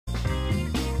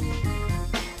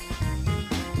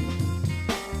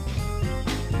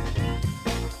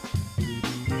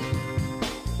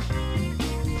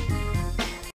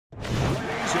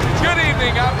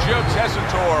Joe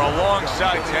Tessitore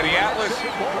alongside Teddy Atlas,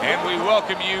 and we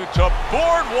welcome you to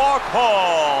Boardwalk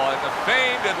Hall at the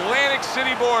famed Atlantic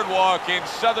City Boardwalk in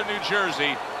southern New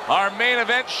Jersey. Our main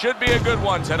event should be a good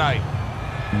one tonight.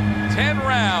 10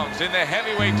 rounds in the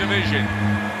heavyweight division,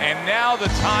 and now the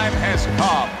time has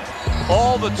come.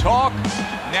 All the talk,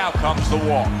 now comes the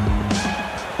walk.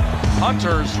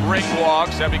 Hunter's ring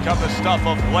walks have become the stuff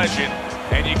of legend,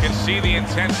 and you can see the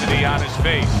intensity on his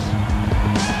face.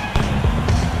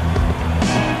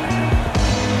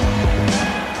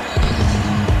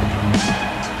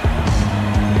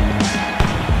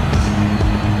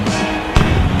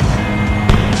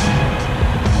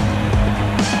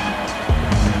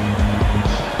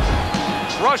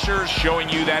 Crusher's showing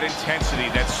you that intensity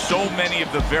that so many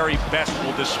of the very best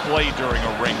will display during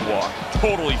a ring walk.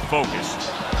 Totally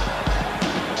focused.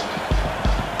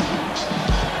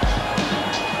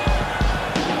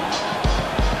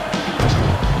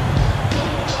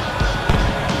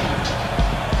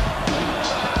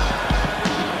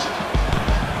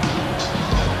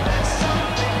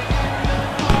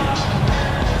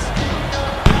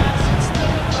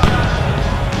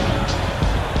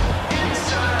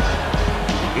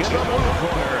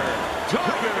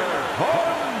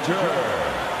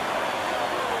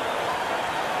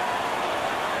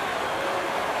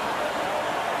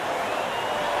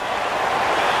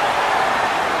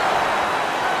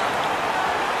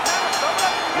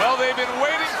 Well, they've been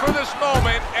waiting for this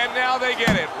moment, and now they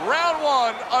get it. Round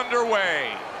one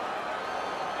underway.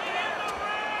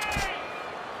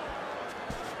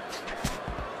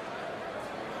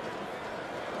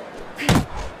 Get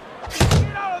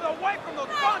out of the way from those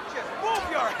punches!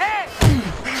 Move your head!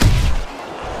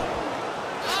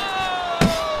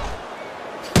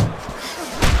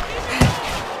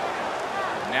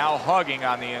 Now hugging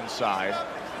on the inside.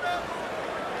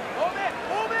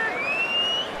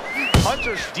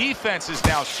 Hunter's defense is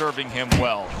now serving him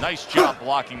well. Nice job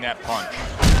blocking that punch.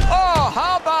 Oh,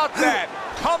 how about that?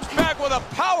 Comes back with a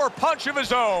power punch of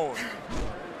his own.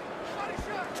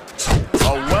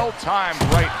 A well-timed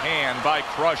right hand by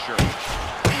Crusher.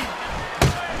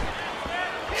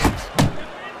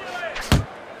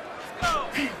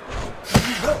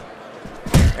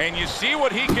 And you see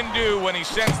what he can do when he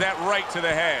sends that right to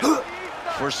the head.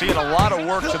 We're seeing a lot of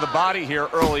work to the body here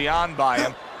early on by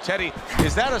him. Teddy,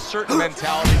 is that a certain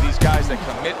mentality, these guys that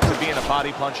commit to being a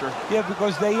body puncher? Yeah,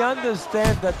 because they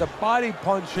understand that the body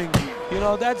punching, you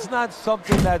know, that's not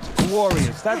something that's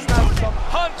glorious. That's not something...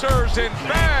 Hunter's in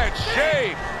bad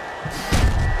shape.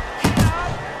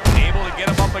 Able to get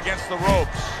him up against the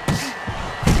ropes.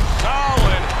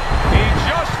 Solid. He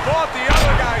just fought the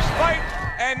other guy's fight,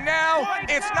 and now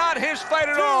it's not his fight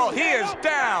at all. He is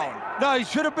down. No, he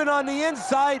should have been on the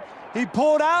inside. He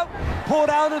pulled out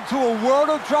into a world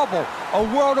of trouble, a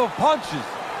world of punches.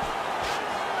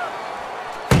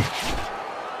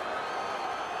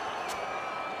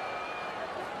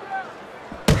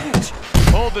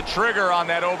 Pulled the trigger on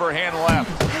that overhand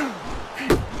left.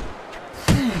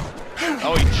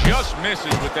 Oh, he just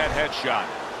misses with that headshot.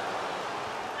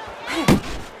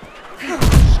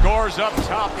 Scores up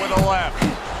top with a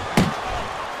left.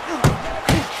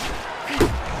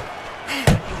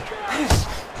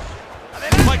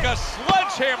 Like a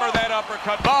sledgehammer, that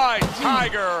uppercut by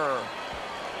Tiger.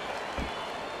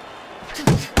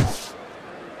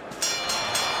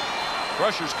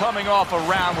 Crusher's coming off a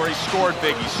round where he scored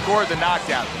big. He scored the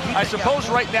knockdown. I suppose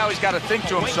right now he's got to think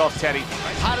to himself, Teddy,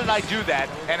 how did I do that,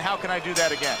 and how can I do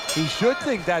that again? He should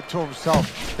think that to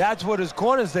himself. That's what his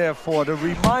corner's there for, to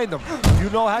remind him. You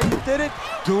know how you did it?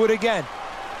 Do it again.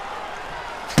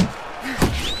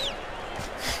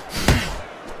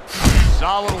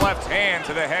 Solid left hand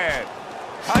to the head.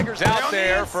 Tiger's out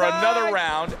there for another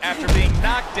round after being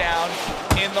knocked down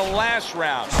in the last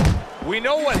round. We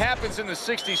know what happens in the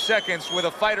 60 seconds with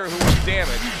a fighter who is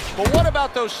damaged, but what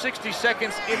about those 60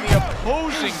 seconds in the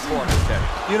opposing corner,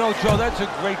 Teddy? You know, Joe, that's a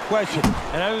great question.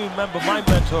 And I remember my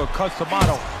mentor,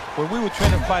 Customato, when we were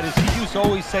training fighters, he used to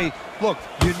always say, look,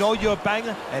 you know you're a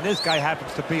banger, and this guy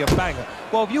happens to be a banger.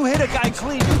 Well, if you hit a guy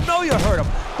clean, you know you hurt him.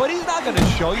 But he's not going to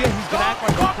show you. He's going to act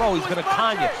like a pro. He's going to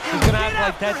con you. He's going to act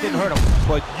like that didn't hurt him.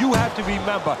 But you have to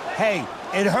remember, hey,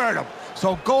 it hurt him.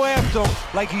 So go after him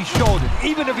like he showed it,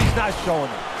 even if he's not showing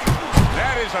it.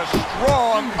 That is a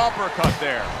strong uppercut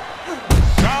there.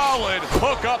 Solid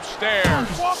hook upstairs.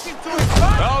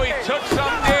 Oh, he took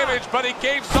some damage, but he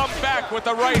gave some back with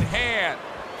the right hand.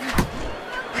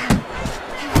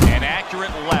 An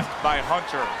accurate left by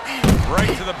Hunter,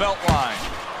 right to the belt line.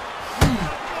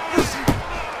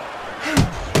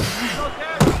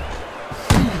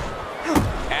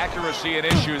 Accuracy an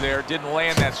issue there. Didn't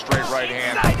land that straight right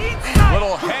hand.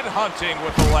 Little head hunting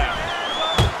with the left.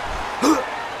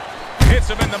 Hits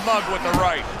him in the mug with the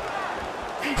right.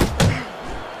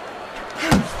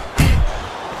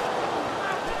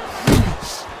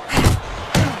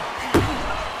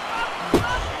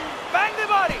 Bang the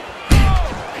body.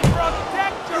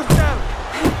 Protect yourself.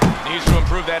 Needs to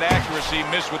improve that accuracy.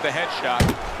 Missed with the headshot.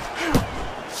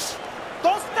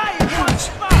 Don't stay.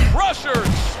 Crusher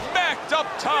smacked up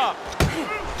top.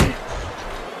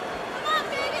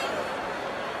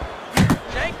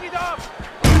 Shake it up.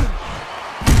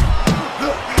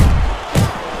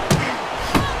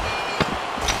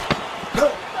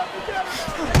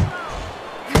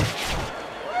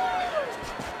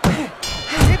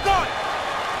 Keep going.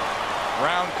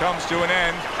 Round comes to an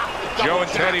end. Joe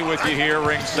and Teddy with you here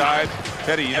ringside.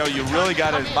 Teddy, you know, you really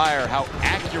got to admire how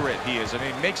accurate he is. I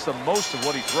mean, he makes the most of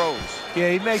what he throws.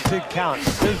 Yeah, he makes it count.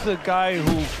 This is a guy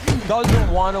who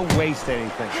doesn't want to waste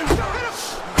anything.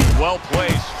 Well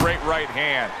played, straight right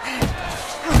hand.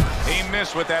 He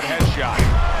missed with that headshot.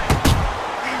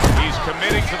 He's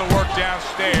committing to the work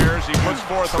downstairs. He puts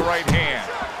forth the right hand.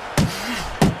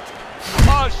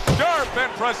 A sharp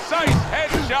and precise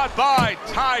headshot by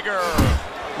Tiger.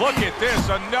 Look at this,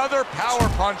 another power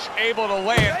punch able to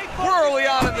land. We're early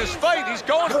on in this fight, he's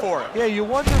going for it. Yeah, you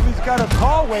wonder if he's got a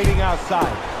car waiting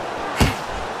outside.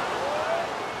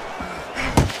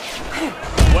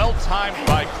 Well timed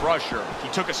by Crusher. He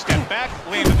took a step back,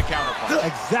 landed the counter punch.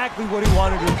 Exactly what he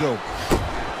wanted to do.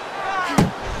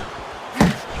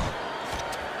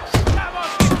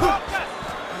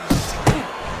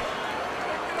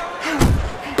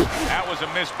 That was a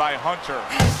miss by Hunter.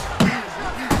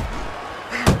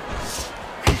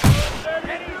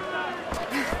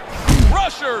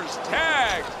 Crusher's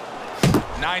tagged.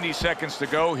 90 seconds to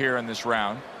go here in this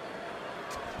round.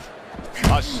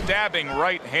 A stabbing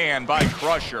right hand by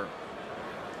Crusher.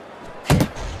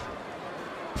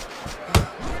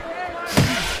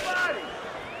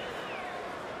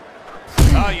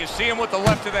 You see him with the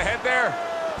left of the head there?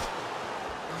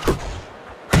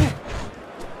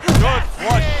 Good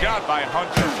flush shot by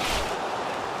Hunter.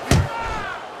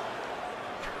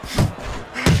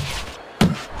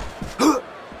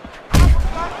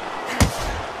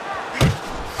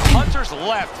 Hunter's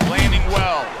left landing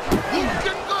well.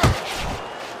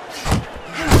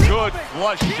 Good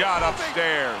flush shot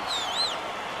upstairs.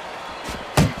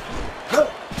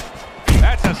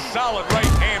 That's a solid right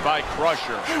hand by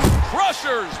Crusher.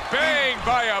 Crusher's banged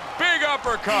by a big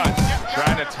uppercut.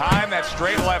 Trying to time that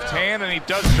straight left hand, and he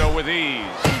does so with ease.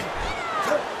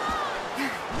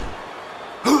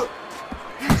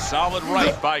 Solid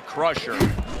right by Crusher.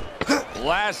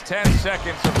 Last 10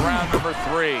 seconds of round number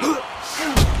 3.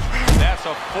 That's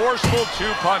a forceful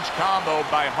two-punch combo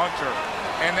by Hunter.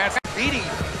 And that's Beating.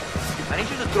 I need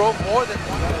you to throw more than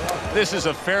one. This is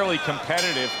a fairly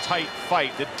competitive, tight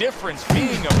fight. The difference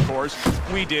being, of course,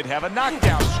 we did have a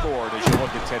knockdown scored as you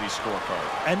look at Teddy's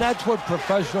scorecard. And that's what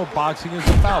professional boxing is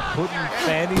about, putting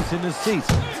fannies in the seats.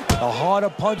 The harder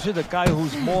puncher, the guy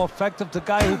who's more effective, the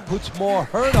guy who puts more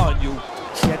hurt on you,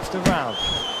 gets the round.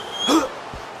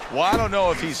 Well, I don't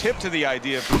know if he's hip to the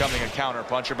idea of becoming a counter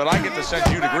puncher, but I get the sense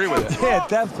you'd agree with it. Yeah,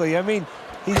 definitely. I mean,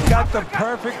 he's got the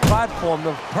perfect platform,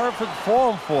 the perfect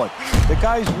form for it. The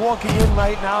guy's walking in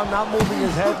right now, not moving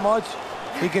his head much.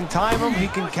 He can time him, he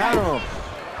can counter him.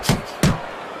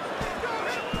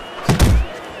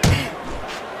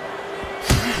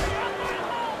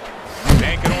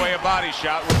 Banking away a body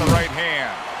shot with the right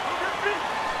hand.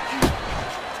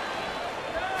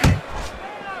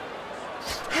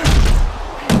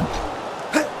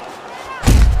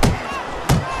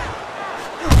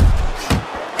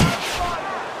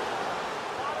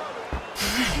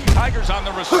 Tiger's on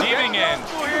the receiving end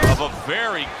of a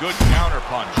very good counter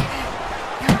punch.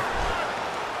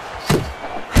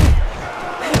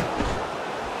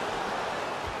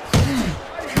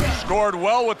 Scored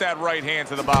well with that right hand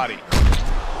to the body.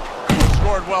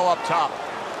 Scored well up top.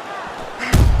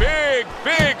 Big,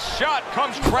 big shot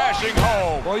comes crashing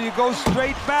home. Well, you go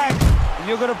straight back, and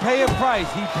you're going to pay a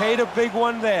price. He paid a big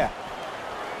one there.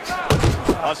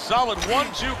 A solid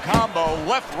 1-2 combo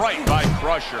left-right by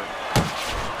Crusher.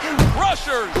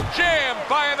 Crusher's jammed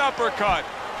by an uppercut.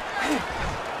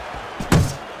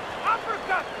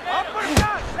 Uppercut!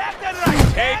 Uppercut! Left and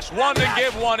right! Takes one to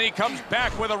give one. He comes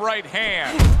back with a right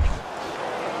hand.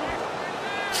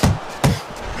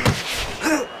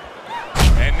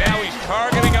 And now he's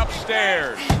targeting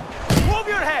upstairs. Move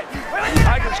your head!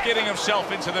 Tiger's getting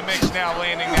himself into the mix now,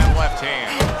 landing that left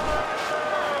hand.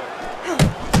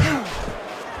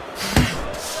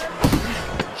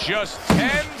 Just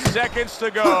 10 seconds to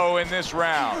go in this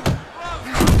round.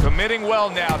 Committing well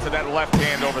now to that left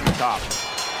hand over the top.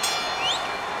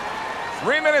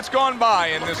 3 minutes gone by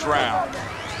in this round.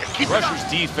 Crusher's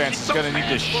defense is going to need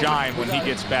to shine when he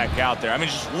gets back out there. I mean,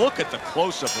 just look at the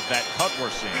close-up of that cut we're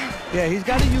seeing. Yeah, he's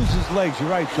got to use his legs. You're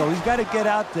right, Joe. He's got to get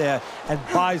out there and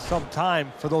buy some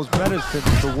time for those medicines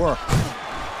to work.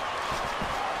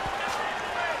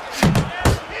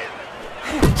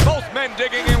 Both men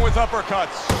digging in with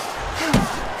uppercuts.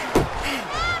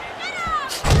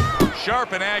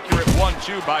 Sharp and accurate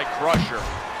 1-2 by Crusher.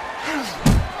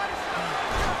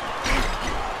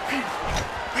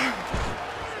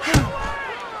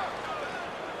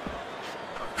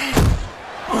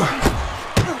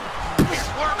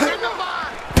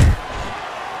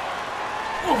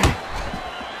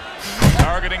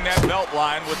 Targeting that belt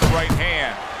line with the right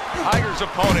hand. Tiger's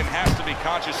opponent has to be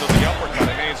conscious of the uppercut.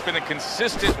 I mean, it's been a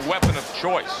consistent weapon of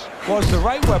choice. Well, it's the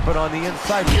right weapon on the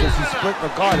inside because he's splitting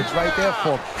the guard. It's right there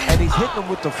for him. And he's hitting him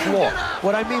with the floor.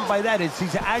 What I mean by that is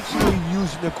he's actually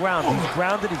using the ground. He's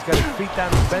grounded. He's got his feet down.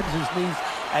 He bends his knees.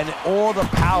 And all the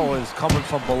power is coming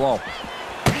from below.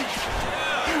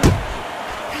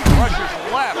 Crusher's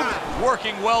left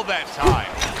working well that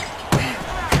time.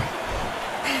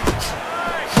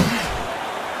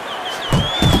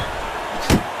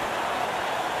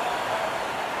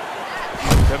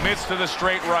 Commits to the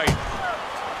straight right.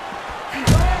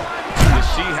 You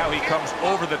see how he comes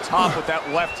over the top with that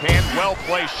left hand.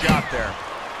 Well-placed shot there.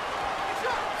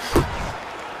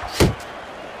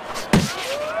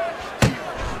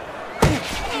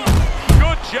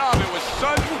 Good job. It was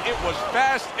sudden, it was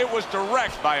fast, it was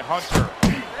direct by Hunter.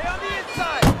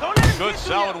 Good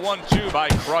solid 1-2 by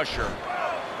Crusher.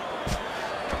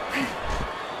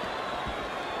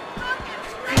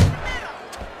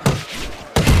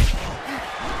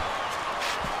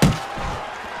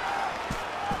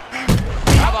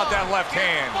 That left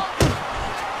hand.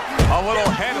 A little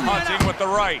head hunting with the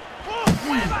right.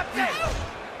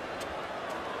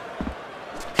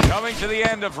 Coming to the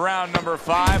end of round number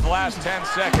 5, last 10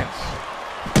 seconds.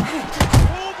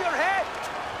 Move your head.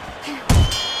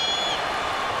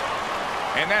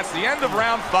 And that's the end of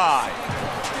round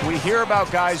 5. We hear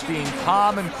about guys being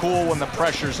calm and cool when the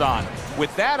pressure's on.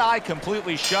 With that eye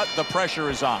completely shut, the pressure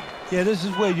is on. Yeah, this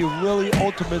is where you're really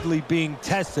ultimately being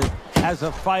tested as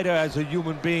a fighter, as a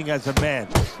human being, as a man.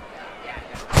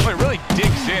 Well, he really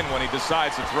digs in when he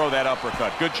decides to throw that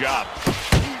uppercut. Good job.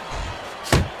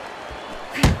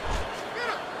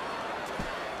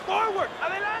 Forward.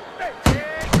 Adelante.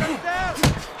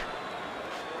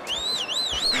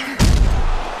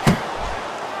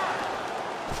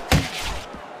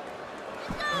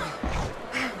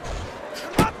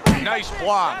 Nice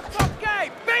block. That's okay.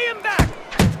 Pay him back.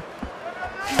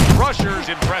 Crusher's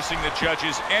impressing the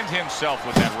judges and himself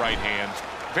with that right hand.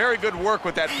 Very good work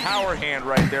with that power hand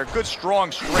right there. Good,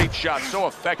 strong, straight shot. So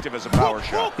effective as a power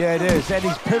shot. Yeah, it is. And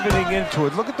he's pivoting into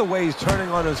it. Look at the way he's turning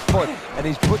on his foot, and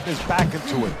he's putting his back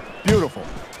into it. Beautiful.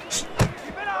 Keep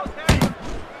it out there.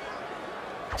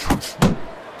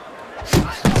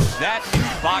 That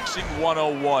is Boxing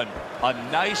 101. A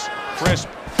nice, crisp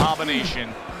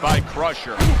combination by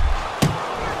Crusher.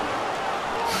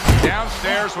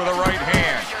 Downstairs with a right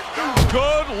hand.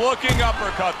 Good-looking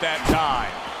uppercut that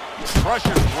time.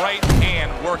 Crusher's right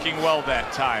hand working well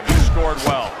that time. He scored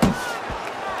well.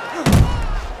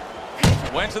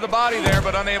 Went to the body there,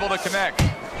 but unable to connect.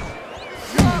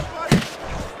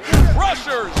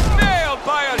 Crusher's nailed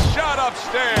by a shot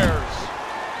upstairs.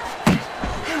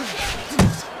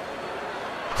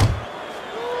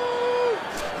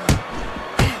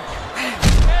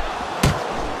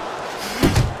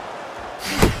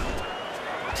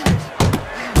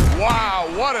 Wow,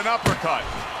 what an uppercut.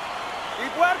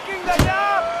 Keep working the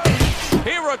jab.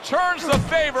 He returns the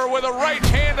favor with a right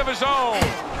hand of his own.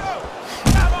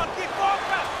 Come on, keep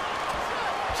focused.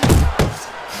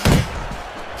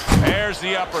 There's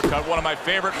the uppercut, one of my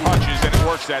favorite punches, and it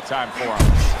works that time for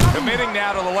him. Committing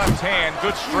now to the left hand,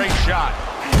 good straight shot.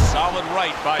 Solid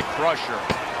right by Crusher.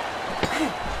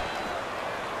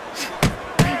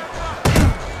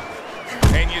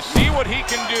 And you see what he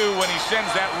can do when he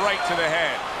sends that right to the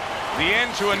head. The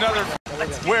end to another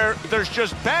where there's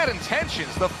just bad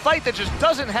intentions. The fight that just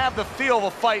doesn't have the feel of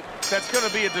a fight that's going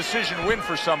to be a decision win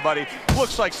for somebody.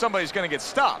 Looks like somebody's going to get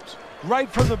stopped. Right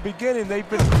from the beginning, they've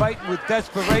been fighting with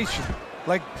desperation.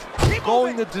 Like,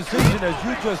 going the decision, as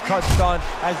you just touched on,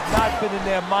 has not been in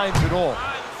their minds at all.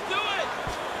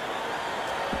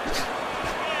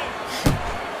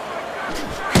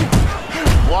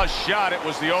 Flush shot, it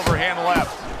was the overhand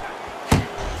left.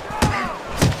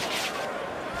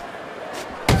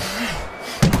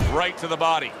 Right to the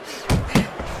body.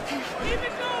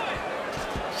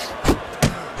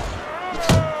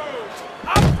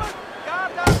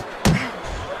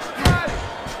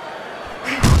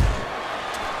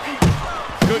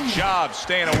 Good job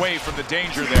staying away from the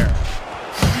danger there.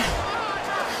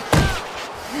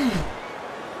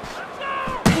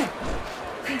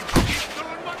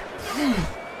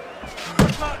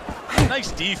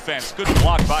 Nice defense. Good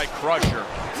block by Krusher.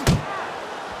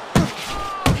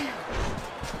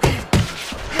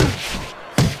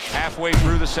 Halfway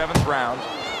through the 7th round.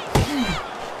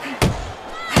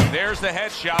 There's the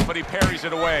headshot, but he parries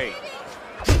it away.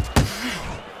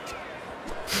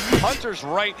 Hunter's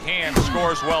right hand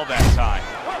scores well that time.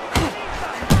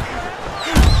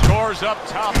 Scores up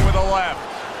top with a left.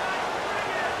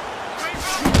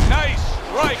 Nice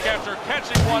strike after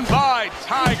catching one by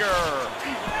Tiger.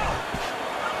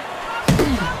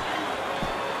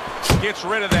 Gets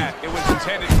rid of that. It was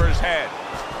intended for his head.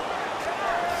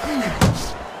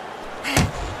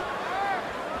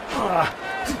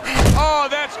 Oh,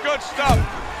 that's good stuff.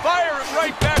 Fire it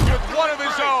right back with one of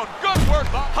his own. Good work.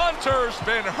 Hunter's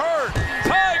been hurt.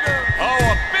 Tiger. Oh,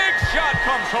 a big shot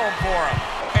comes home for him.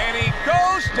 And he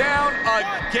goes down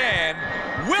again.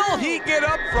 Will he get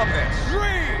up from this? 3,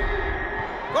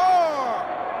 4,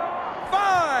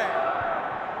 5.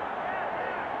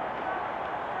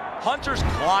 Hunter's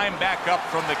climb back up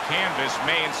from the canvas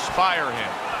may inspire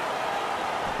him.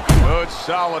 Good,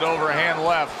 solid overhand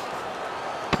left.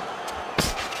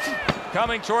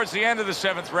 Coming towards the end of the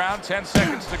 7th round, 10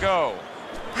 seconds to go.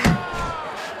 Stay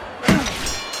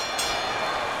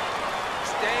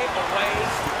away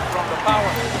from the power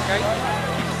hand, okay?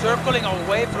 Circling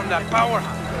away from that power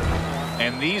hand.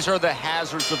 And these are the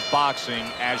hazards of boxing,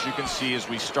 as you can see as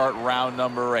we start round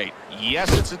number 8.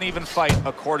 Yes, it's an even fight,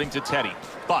 according to Teddy,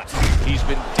 but he's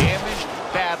been damaged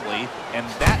badly, and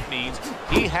that means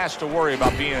he has to worry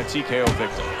about being a TKO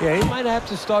victim. Yeah, he might have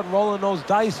to start rolling those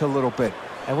dice a little bit.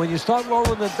 And when you start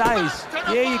rolling the dice,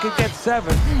 yeah, you could get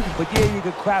 7, but yeah, you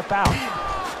could crap out.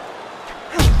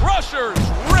 Crusher's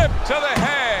ripped to the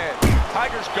head.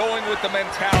 Tiger's going with the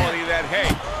mentality that, hey,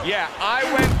 yeah, I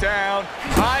went down,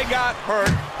 I got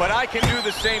hurt, but I can do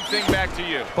the same thing back to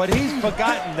you. But he's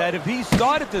forgotten that if he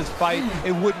started this fight,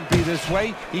 it wouldn't be this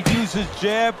way. He'd use his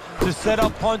jab to set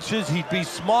up punches. He'd be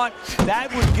smart.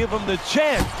 That would give him the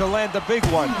chance to land a big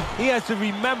one. He has to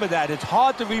remember that. It's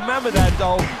hard to remember that,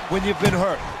 though, when you've been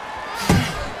hurt.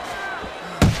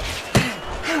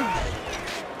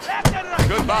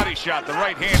 Good body shot. The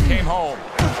right hand came home.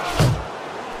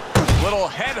 Little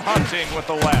head hunting with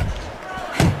the left.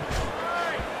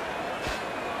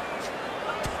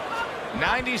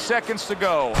 90 seconds to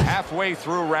go, halfway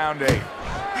through round 8.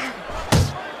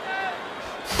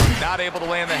 Not able to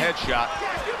land the headshot.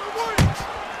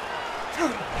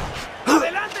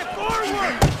 Adelante, forward.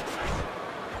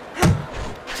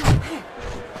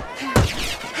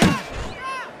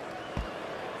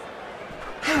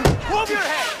 Move your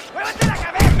head. Muévete la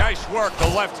cabeza. Nice work, the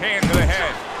left hand to the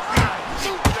head.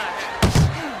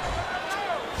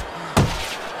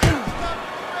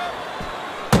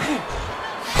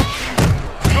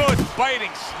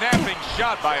 Biting, snapping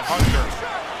shot by Hunter.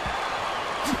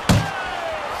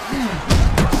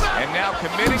 And now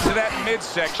committing to that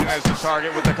midsection as the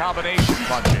target with the combination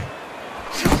punching.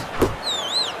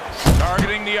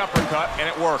 Targeting the uppercut, and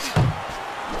it worked.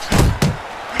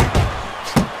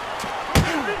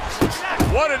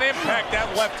 What an impact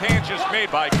that left hand just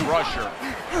made by Krusher.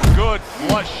 Good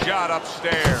flush shot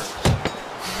upstairs.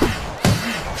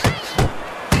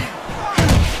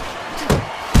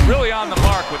 Really on the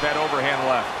mark with that overhand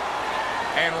left.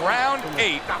 And round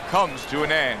 8 comes to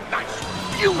an end.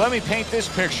 Let me paint this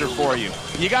picture for you.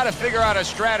 You got to figure out a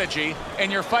strategy,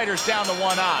 and your fighter's down to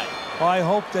one eye. Well, I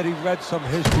hope that he read some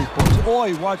history books, or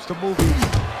he watched a movie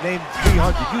named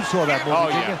 300. You saw that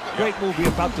movie, didn't you? Great movie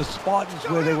about the Spartans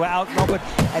where they were outnumbered,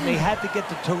 and they had to get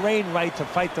the terrain right to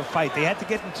fight the fight. They had to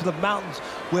get into the mountains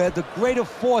where the greater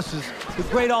forces, the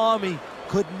great army,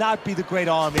 could not be the great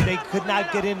army. They could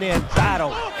not get in there and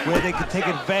battle where they could take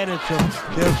advantage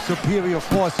of their superior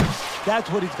forces. That's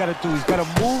what he's got to do. He's got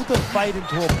to move the fight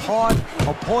into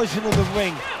a portion of the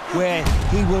ring where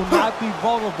he will not be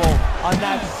vulnerable on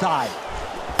that side.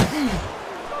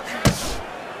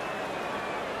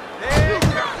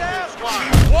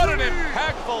 What an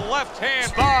impactful left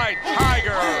hand by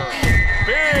Tiger.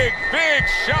 Big, big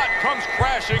shot comes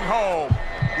crashing home.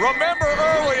 Remember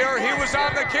earlier, he was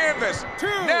on the canvas.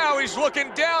 Now he's looking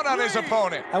down on his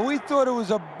opponent. And we thought it was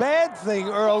a bad thing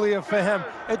earlier for him.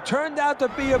 It turned out to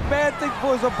be a bad thing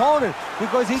for his opponent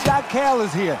because he got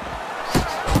careless here.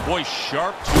 Boy,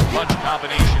 sharp two-punch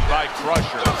combination by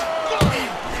Krusher.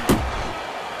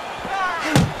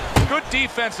 Good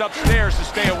defense upstairs to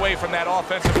stay away from that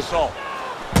offensive assault.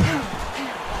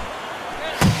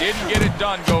 Didn't get it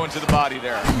done going to the body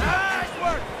there. Nice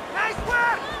work! Nice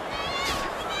work!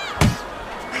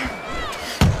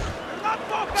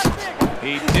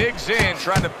 He digs in,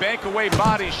 trying to bank away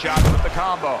body shots with the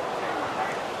combo.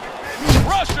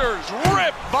 Crushers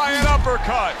ripped by an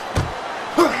uppercut.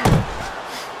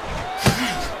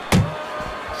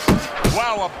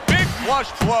 Wow, a big flush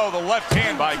blow, the left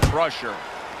hand by Crusher.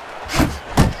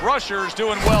 Crusher's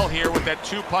doing well here with that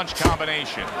two-punch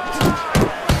combination.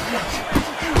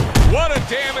 What a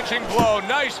damaging blow.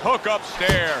 Nice hook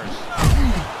upstairs.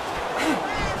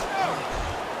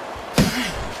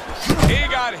 He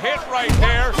got hit right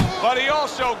there, but he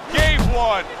also gave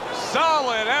one.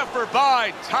 Solid effort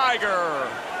by Tiger.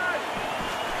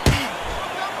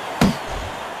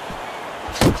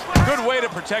 Good way to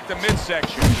protect the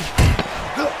midsection.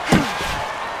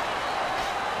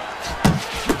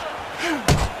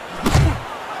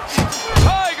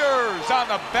 Tigers on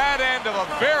the bad end of a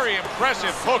very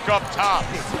impressive hook up top.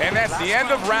 And that's the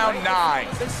end of round 9.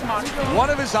 One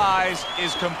of his eyes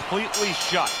is completely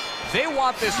shut. They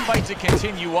want this fight to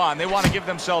continue on. They want to give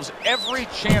themselves every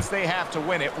chance they have to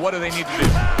win it. What do they need to do?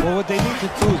 Well, what they need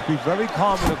to do is be very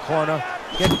calm in the corner,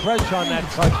 get pressure on that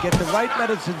cut, get the right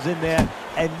medicines in there,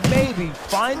 and maybe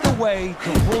find a way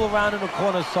to fool around in the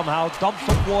corner somehow, dump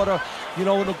some water, you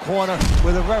know, in the corner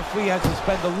where the referee has to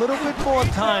spend a little bit more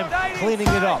time cleaning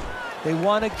it up. They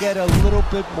want to get a little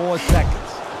bit more seconds.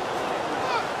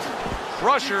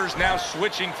 Crusher's now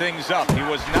switching things up. He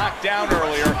was knocked down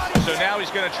earlier, so now he's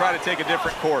going to try to take a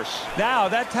different course. Now,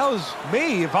 that tells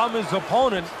me, if I'm his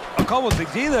opponent, a couple of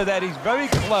things. Either that he's very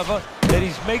clever, that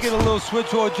he's making a little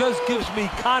switch, or it just gives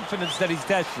me confidence that he's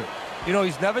desperate. You know,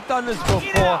 he's never done this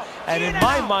before, and in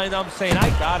my mind, I'm saying, I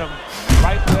got him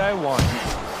right where I want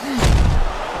him.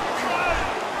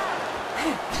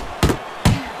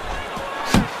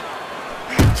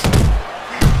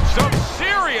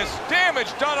 Serious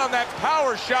damage done on that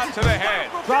power shot to the head.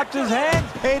 Dropped his hand,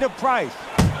 paid a price.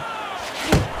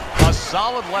 A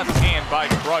solid left hand by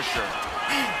Crusher.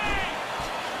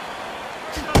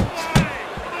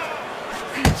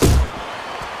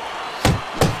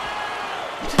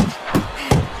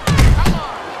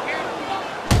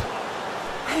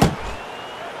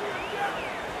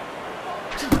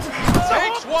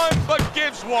 Takes one, but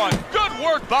gives one. Good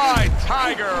work by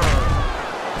Tiger.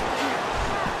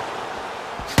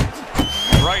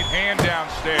 Right hand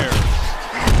downstairs.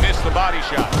 Missed the body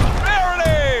shot. There it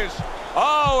is!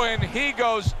 Oh, and he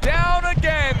goes down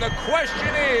again. The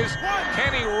question is,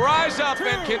 can he rise up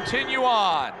and continue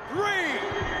on? 3,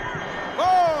 4,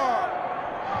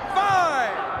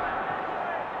 5.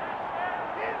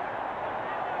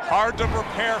 Hard to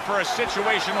prepare for a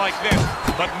situation like this,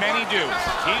 but many do.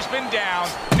 He's been down,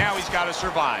 now he's got to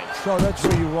survive. So that's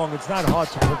where you're wrong. It's not hard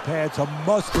to prepare, it's a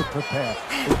must to prepare.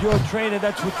 If you're a trainer,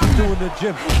 that's what you do in the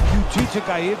gym. You teach a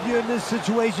guy, if you're in this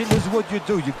situation, this is what you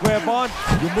do. You grab on,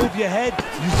 you move your head,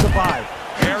 you survive.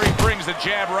 There he brings the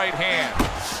jab right hand.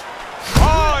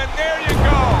 Oh, and there you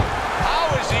go. How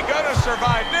is he going to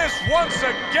survive this? Once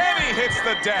again, he hits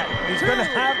the deck. He's going to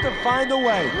have to find a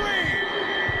way.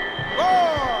 3, 4,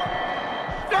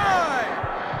 5,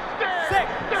 6,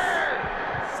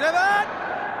 7,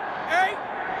 8.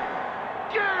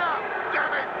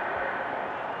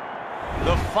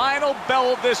 The final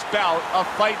bell of this bout, a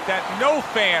fight that no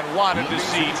fan wanted to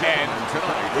see end.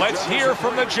 Let's hear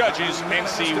from the judges and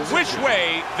see which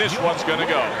way this one's going to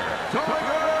go.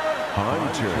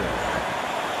 Hunter.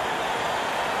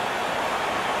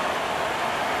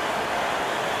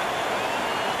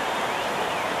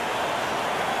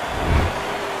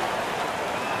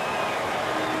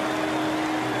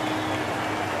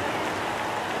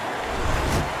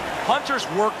 Hunter's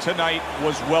work tonight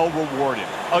was well rewarded.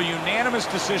 A unanimous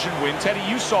decision win. Teddy,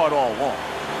 you saw it all along.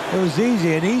 It was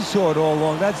easy, and he saw it all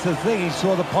along. That's the thing. He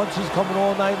saw the punches coming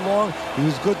all night long. He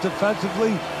was good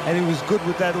defensively, and he was good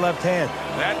with that left hand.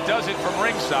 That does it from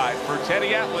ringside. For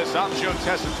Teddy Atlas, I'm Joe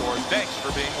Tessitore. Thanks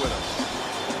for being with us.